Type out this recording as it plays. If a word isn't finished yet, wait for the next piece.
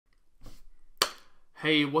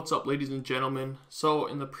Hey, what's up ladies and gentlemen? So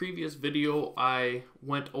in the previous video I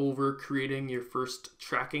went over creating your first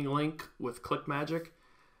tracking link with ClickMagick,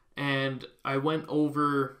 and I went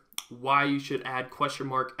over why you should add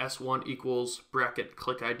 $S1 equals bracket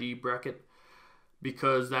click ID bracket,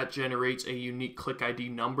 because that generates a unique click ID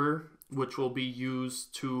number which will be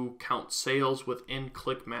used to count sales within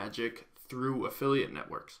ClickMagick through affiliate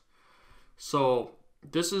networks. So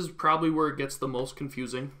this is probably where it gets the most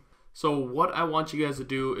confusing. So what I want you guys to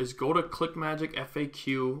do is go to ClickMagick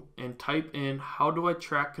FAQ and type in how do I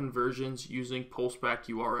track conversions using postback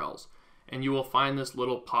URLs, and you will find this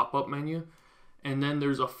little pop-up menu, and then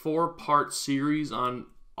there's a 4-part series on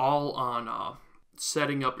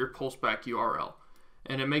setting up your postback URL,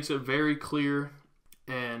 and it makes it very clear.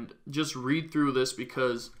 And just read through this,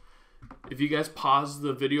 because if you guys pause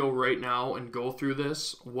the video right now and go through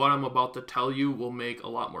this, what I'm about to tell you will make a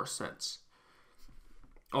lot more sense.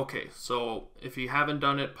 Okay, so if you haven't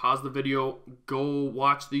done it, pause the video, go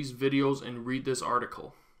watch these videos and read this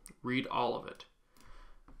article. Read all of it.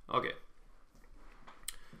 Okay.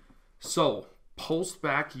 So,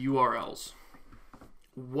 postback URLs.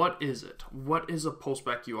 What is it? What is a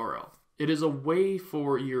postback URL? It is a way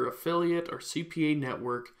for your affiliate or CPA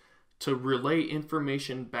network to relay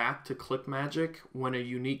information back to ClickMagick when a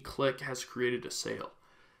unique click has created a sale.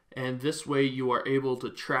 And this way you are able to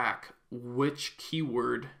track which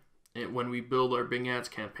keyword, when we build our Bing Ads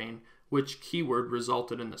campaign, which keyword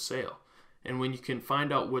resulted in the sale. And when you can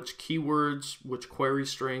find out which keywords, which query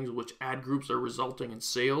strings, which ad groups are resulting in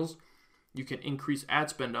sales, you can increase ad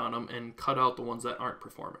spend on them and cut out the ones that aren't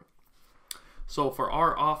performing. So for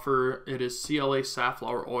our offer, it is CLA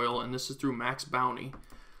safflower oil, and this is through Max Bounty.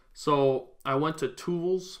 So I went to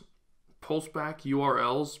Tools, Postback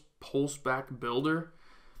URLs, Postback Builder,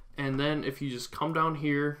 and then if you just come down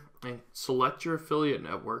here and select your affiliate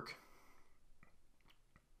network,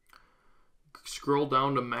 scroll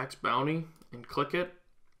down to Max Bounty and click it,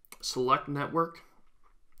 select network,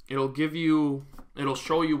 it'll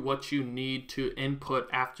show you what you need to input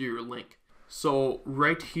after your link. So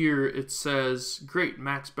right here it says, great,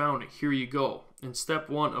 Max Bounty, here you go. In step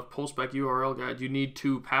 1 of Postback URL Guide, you need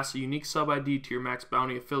to pass a unique sub ID to your Max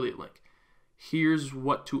Bounty affiliate link. Here's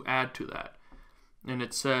what to add to that. And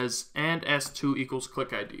it says, and S2 equals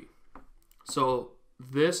click ID. So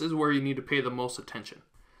this is where you need to pay the most attention.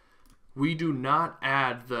 We do not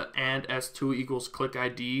add the and S2 equals click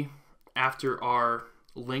ID after our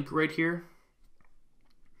link right here.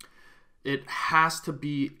 It has to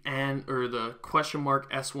be the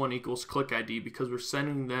 $S1 equals click ID, because we're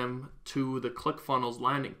sending them to the ClickFunnels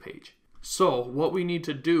landing page. So what we need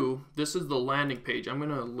to do, this is the landing page. I'm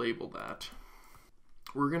going to label that.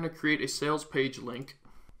 We're going to create a sales page link.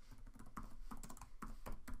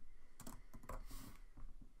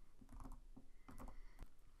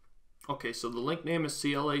 Okay, so the link name is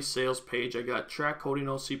CLA sales page. I got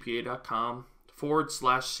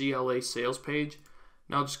trackcodingocpa.com/CLA sales page.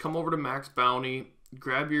 Now just come over to Max Bounty,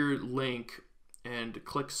 grab your link, and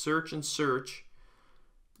click search and search.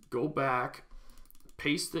 Go back,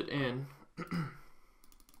 paste it in.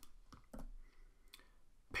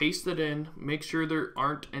 Paste it in, make sure there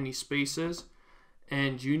aren't any spaces,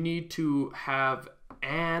 and you need to have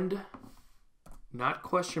and, not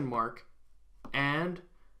question mark, and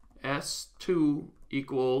S2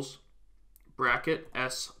 equals bracket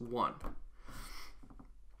S1.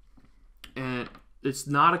 And it's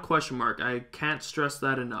not a question mark. I can't stress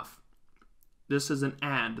that enough. This is an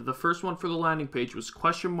and. The first one for the landing page was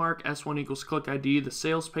 $S1 equals click ID. The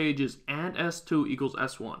sales page is and S2 equals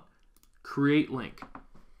S1. Create link.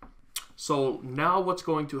 So now what's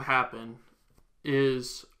going to happen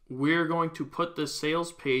is we're going to put the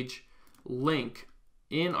sales page link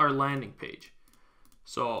in our landing page.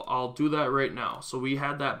 So I'll do that right now. So we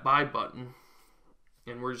had that buy button,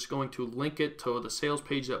 and we're just going to link it to the sales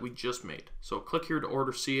page that we just made. So click here to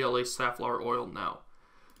order CLA safflower oil now.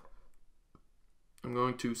 I'm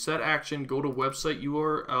going to set action, go to website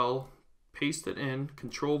URL, paste it in,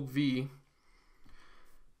 Control V.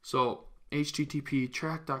 So http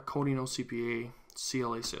track.codingocpa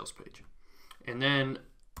CLA sales page. And then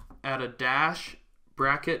add a dash,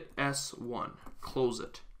 bracket S1, close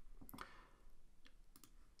it,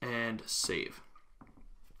 and save.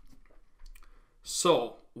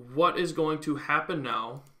 So what is going to happen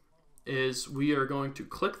now is we are going to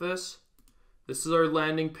click this. This is our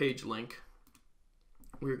landing page link.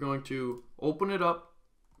 We're going to open it up,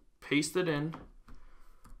 paste it in,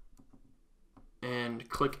 and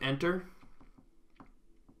click enter.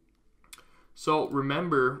 So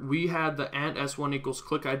remember, we had the and S1 equals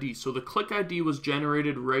click ID. So the click ID was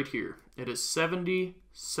generated right here. It is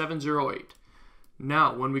 70708.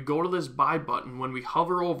 Now, when we go to this buy button, when we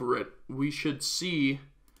hover over it, we should see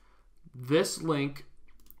this link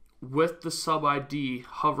with the sub ID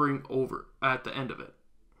hovering over at the end of it.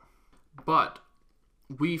 But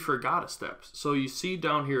we forgot a step. So you see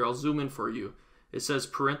down here, I'll zoom in for you. It says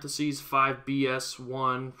parentheses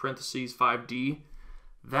 5BS1 parentheses 5D.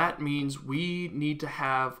 That means we need to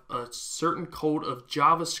have a certain code of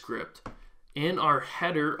JavaScript in our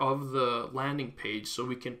header of the landing page so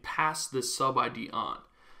we can pass this sub ID on.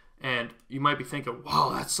 And you might be thinking,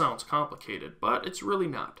 wow, that sounds complicated, but it's really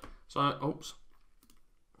not. So,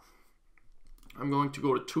 I'm going to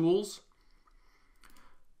go to Tools.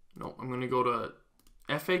 No, I'm going to go to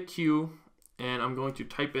FAQ, and I'm going to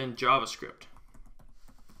type in JavaScript.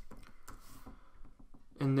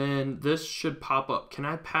 And then this should pop up. Can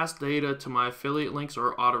I pass data to my affiliate links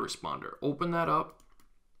or autoresponder? Open that up.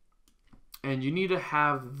 And you need to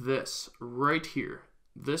have this right here.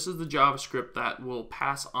 This is the JavaScript that will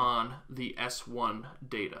pass on the S1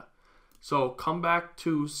 data. So come back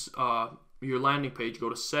to your landing page, go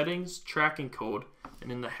to Settings, Tracking Code,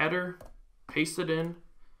 and in the header, paste it in,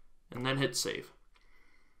 and then hit Save.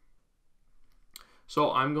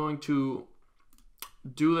 So I'm going to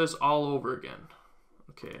do this all over again.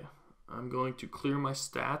 Okay, I'm going to clear my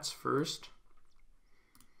stats first.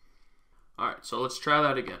 All right, so let's try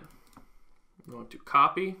that again. I'm going to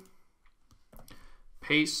copy,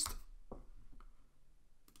 paste.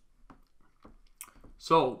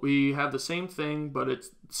 So we have the same thing, but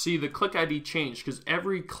see the click ID changed because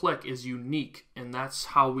every click is unique, and that's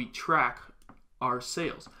how we track our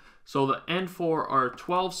sales. So the end for our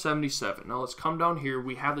 1277. Now let's come down here.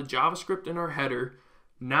 We have the JavaScript in our header.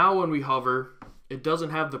 Now when we hover, it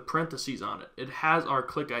doesn't have the parentheses on it. It has our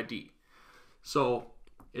click ID. So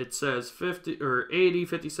it says 50 or 80,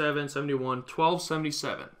 57, 71,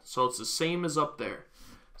 1277. So it's the same as up there.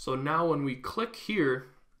 So now when we click here,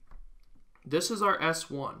 this is our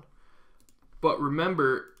S1. But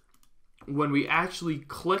remember, when we actually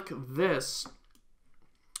click this,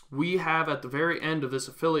 we have at the very end of this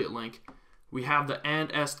affiliate link, we have the and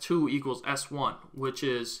S2 equals S1, which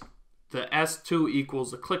is the S2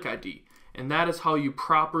 equals the click ID. And that is how you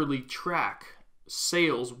properly track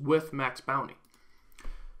sales with Max Bounty.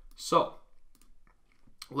 So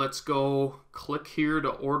let's go click here to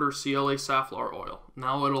order CLA safflower oil.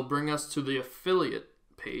 Now it'll bring us to the affiliate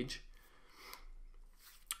page.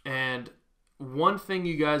 And one thing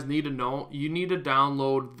you guys need to know, you need to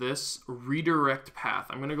download this redirect path.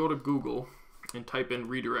 I'm going to go to Google and type in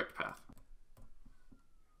redirect path.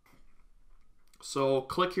 So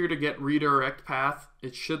click here to get redirect path.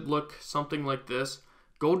 It should look something like this.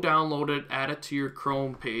 Go download it, add it to your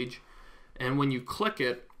Chrome page, and when you click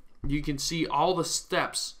it, you can see all the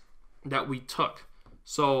steps that we took.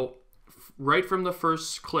 So right from the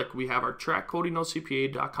first click, we have our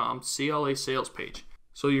trackcodingnocpa.com CLA sales page.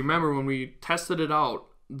 So you remember when we tested it out,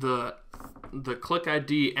 the click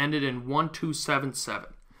ID ended in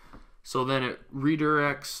 1277. So then it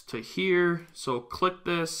redirects to here. So click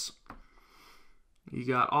this. You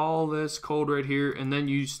got all this code right here, and then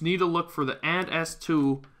you just need to look for the and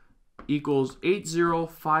S2 equals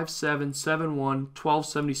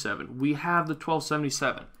 8057711277. We have the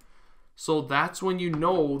 1277. So that's when you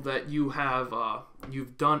know that you have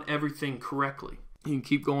you've done everything correctly. You can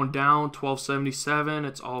keep going down, 1277,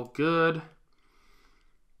 it's all good.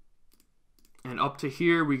 And up to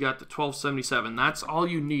here, we got the 1277. That's all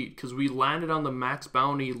you need because we landed on the Max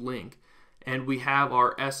Bounty link and we have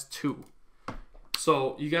our S2.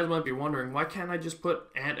 So you guys might be wondering, why can't I just put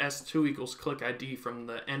and S2 equals click ID from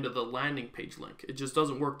the end of the landing page link? It just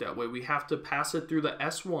doesn't work that way. We have to pass it through the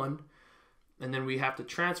S1 and then we have to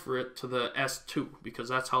transfer it to the S2 because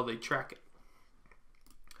that's how they track it.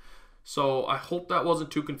 So I hope that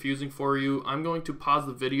wasn't too confusing for you. I'm going to pause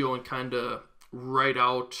the video and kind of write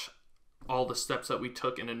out all the steps that we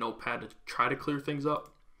took in a notepad to try to clear things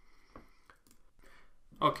up.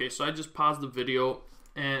 Okay, so I just paused the video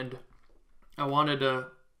and I wanted to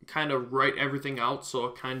kind of write everything out so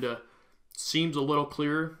it kind of seems a little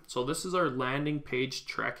clearer. So this is our landing page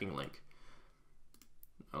tracking link.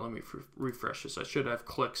 Now let me refresh this. I should have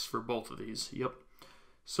clicks for both of these. Yep.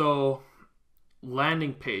 So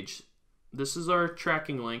landing page. This is our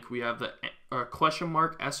tracking link. We have the question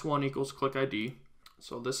mark S1 equals click ID.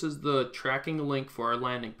 So this is the tracking link for our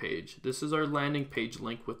landing page. This is our landing page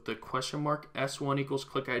link with the question mark S1 equals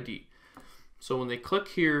click ID. So when they click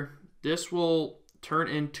here, this will turn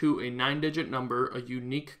into a 9-digit number, a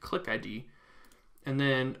unique click ID. And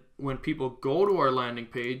then when people go to our landing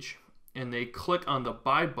page and they click on the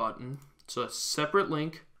buy button, it's a separate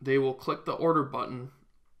link, they will click the order button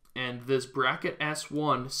And this bracket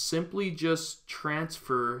S1 simply just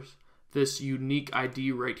transfers this unique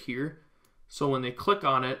ID right here. So when they click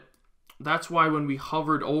on it, that's why when we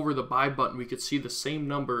hovered over the buy button, we could see the same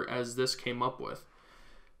number as this came up with.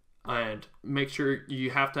 And make sure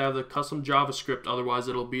you have to have the custom JavaScript, otherwise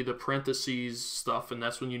it'll be the parentheses stuff, and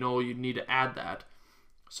that's when you know you need to add that.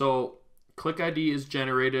 So click ID is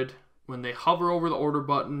generated. When they hover over the order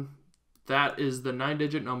button, that is the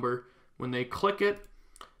 9-digit number. When they click it,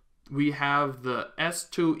 we have the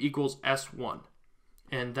S2 equals S1.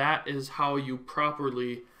 And that is how you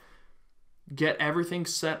properly get everything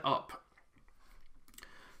set up.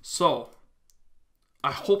 So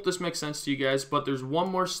I hope this makes sense to you guys, but there's one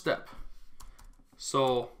more step.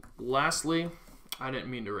 So lastly, I didn't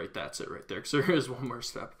mean to write that's it right there, because there is one more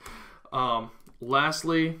step.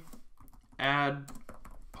 Lastly, add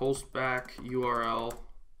postback URL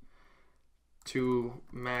to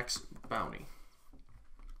max bounty.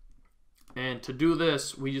 And to do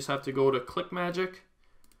this, we just have to go to ClickMagick.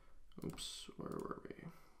 Oops, where were we?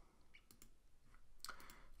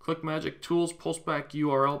 ClickMagick Tools, postback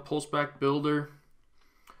URL, postback builder.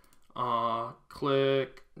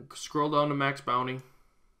 Scroll down to max bounty,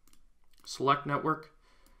 select network,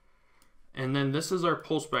 and then this is our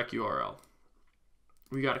postback URL.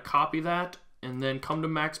 We got to copy that and then come to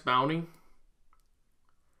max bounty,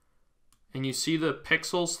 and you see the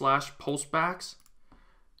pixel / postbacks.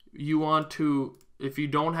 You want to, if you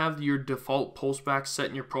don't have your default postback set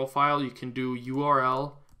in your profile, you can do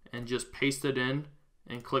URL and just paste it in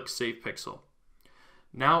and click save pixel.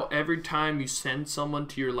 Now every time you send someone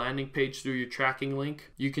to your landing page through your tracking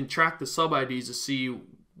link, you can track the sub IDs to see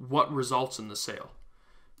what results in the sale.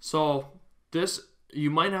 So this, you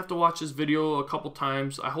might have to watch this video a couple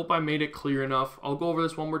times. I hope I made it clear enough. I'll go over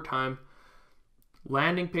this one more time.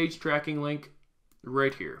 Landing page tracking link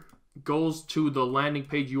right here goes to the landing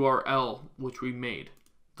page URL which we made.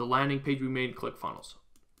 The landing page we made in ClickFunnels.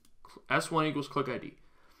 S1 equals click ID.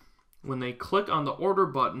 When they click on the order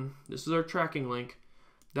button, this is our tracking link,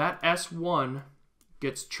 that S1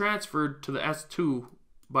 gets transferred to the S2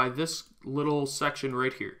 by this little section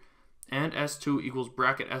right here. And S2 equals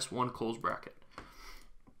bracket S1 close bracket.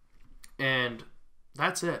 And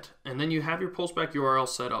that's it. And then you have your postback URL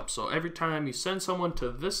set up. So every time you send someone to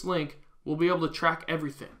this link, we'll be able to track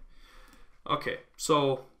everything. Okay,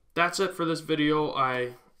 so that's it for this video.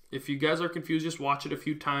 If you guys are confused, just watch it a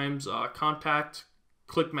few times. Contact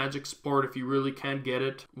ClickMagick support if you really can get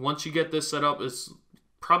it. Once you get this set up, it's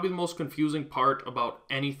probably the most confusing part about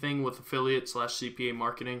anything with affiliate / CPA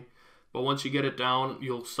marketing. But once you get it down,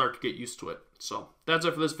 you'll start to get used to it. So that's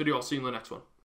it for this video. I'll see you in the next one.